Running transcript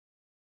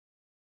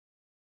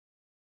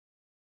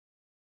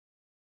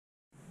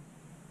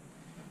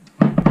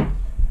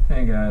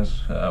Hey guys,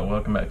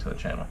 welcome back to the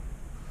channel.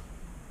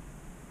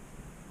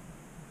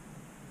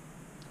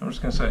 I'm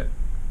just gonna say it.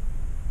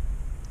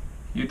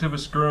 YouTube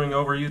is screwing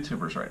over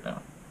YouTubers right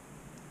now.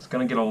 It's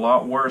gonna get a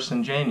lot worse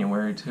in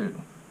January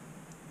too.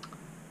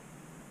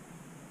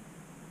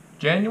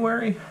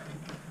 January,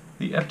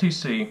 the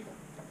FTC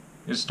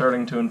is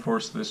starting to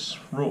enforce this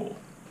rule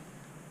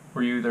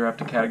where you either have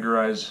to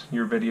categorize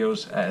your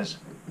videos as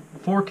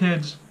for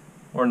kids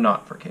or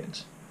not for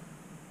kids.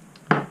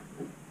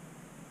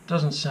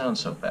 Doesn't sound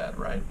so bad,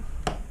 right?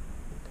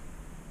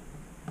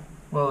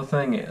 Well, the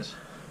thing is,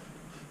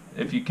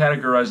 if you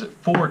categorize it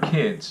for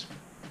kids,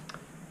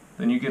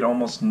 then you get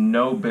almost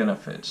no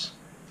benefits.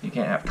 You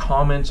can't have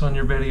comments on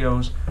your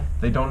videos.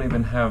 They don't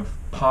even have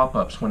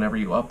pop-ups whenever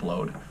you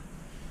upload.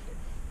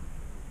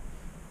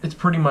 It's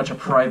pretty much a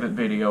private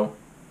video.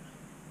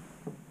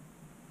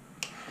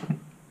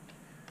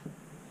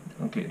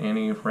 Don't get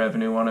any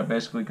revenue on it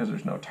basically because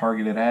there's no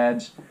targeted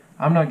ads.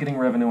 I'm not getting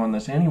revenue on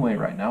this anyway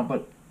right now,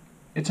 but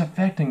it's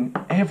affecting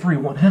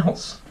everyone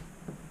else.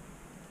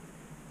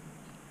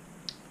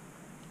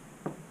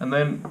 And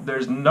then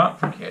there's not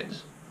for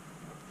kids.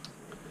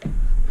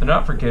 The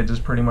not for kids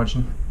is pretty much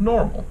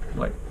normal,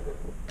 like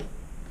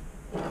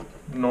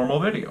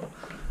normal video.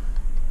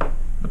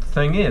 But the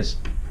thing is,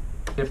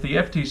 if the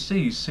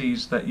FTC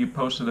sees that you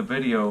posted a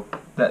video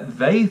that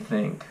they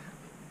think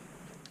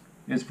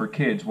is for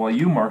kids while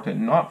you marked it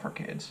not for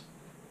kids,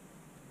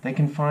 they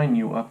can fine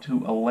you up to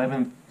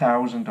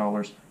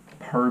 $11,000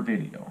 per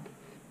video.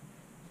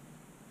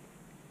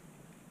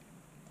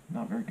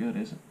 Not very good,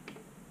 is it?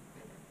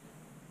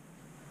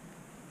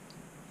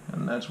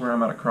 And that's where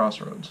I'm at a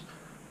crossroads.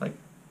 Like,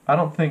 I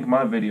don't think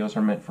my videos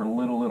are meant for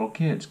little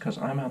kids, because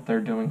I'm out there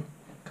doing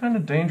kind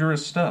of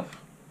dangerous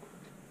stuff.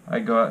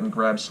 I go out and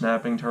grab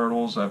snapping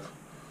turtles, I've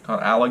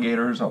caught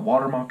alligators, a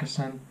water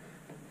moccasin.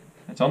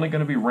 It's only going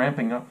to be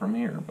ramping up from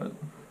here, but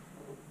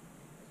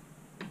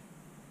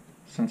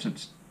since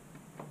it's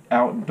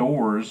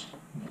outdoors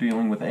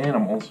dealing with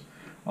animals,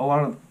 a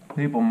lot of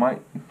people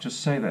might just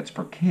say that's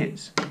for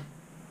kids.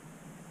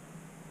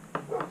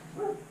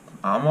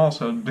 I'm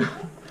also the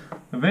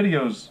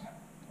videos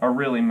are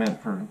really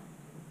meant for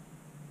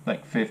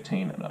like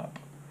 15 and up.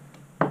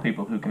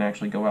 People who can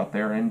actually go out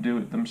there and do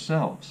it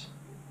themselves.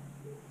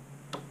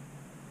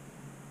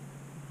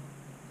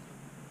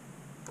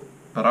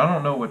 But I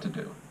don't know what to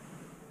do.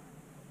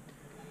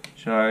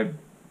 Should I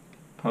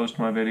post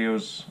my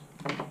videos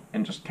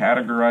and just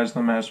categorize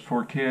them as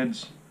for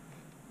kids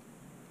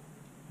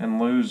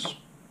and lose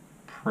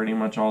pretty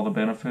much all the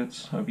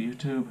benefits of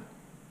YouTube?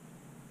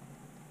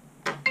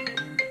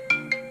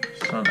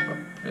 Son of a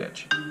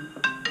bitch.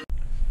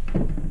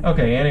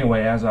 Okay,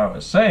 anyway, as I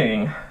was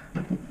saying,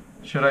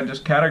 should I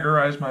just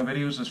categorize my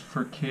videos as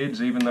for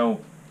kids even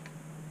though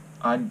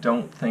I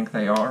don't think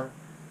they are,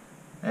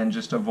 and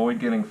just avoid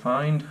getting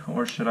fined?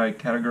 Or should I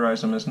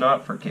categorize them as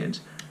not for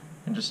kids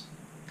and just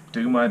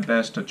do my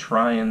best to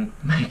try and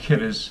make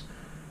it as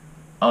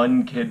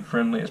un-kid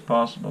friendly as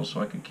possible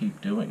so I could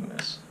keep doing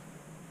this?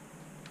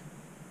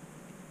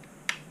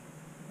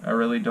 I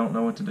really don't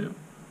know what to do,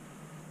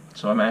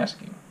 so I'm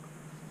asking.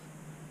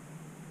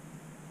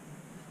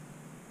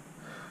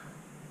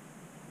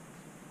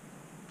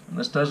 And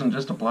this doesn't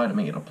just apply to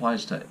me, it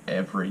applies to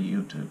every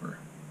YouTuber.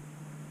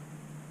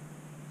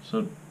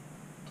 So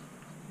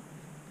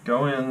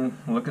go in,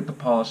 look at the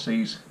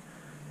policies.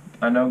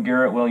 I know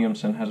Garret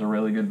Williamson has a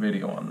really good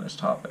video on this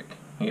topic.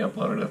 He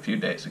uploaded it a few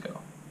days ago.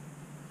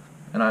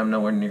 And I'm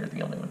nowhere near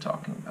the only one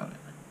talking about it.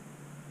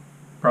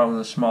 Probably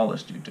the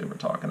smallest YouTuber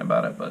talking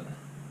about it, but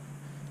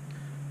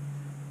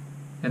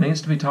it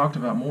needs to be talked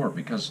about more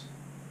because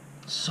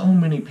so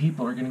many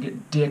people are going to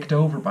get dicked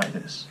over by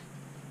this.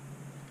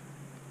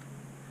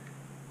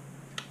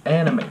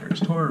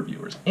 Animators, toy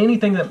reviewers,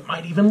 anything that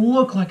might even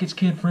look like it's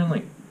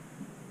kid-friendly.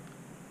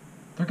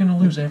 They're going to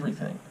lose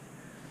everything.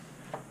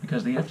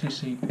 Because the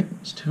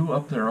FTC is too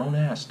up their own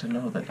ass to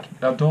know that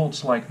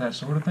adults like that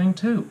sort of thing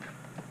too.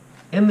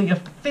 In the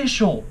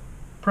official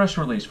press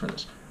release for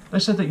this, they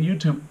said that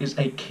YouTube is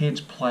a kids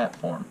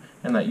platform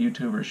and that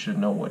YouTubers should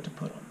know what to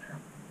put on there.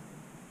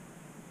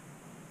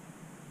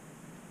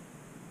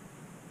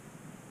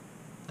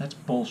 That's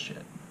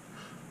bullshit.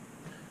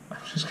 I'm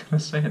just going to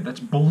say it,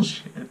 that's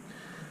bullshit.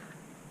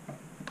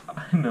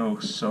 I know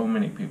so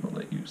many people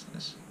that use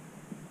this.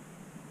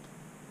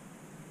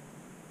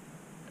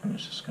 And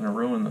it's just going to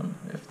ruin them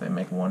if they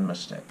make one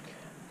mistake.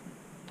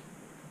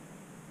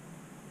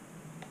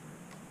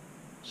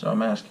 So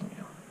I'm asking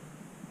you,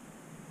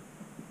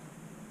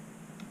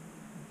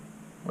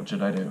 what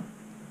should I do?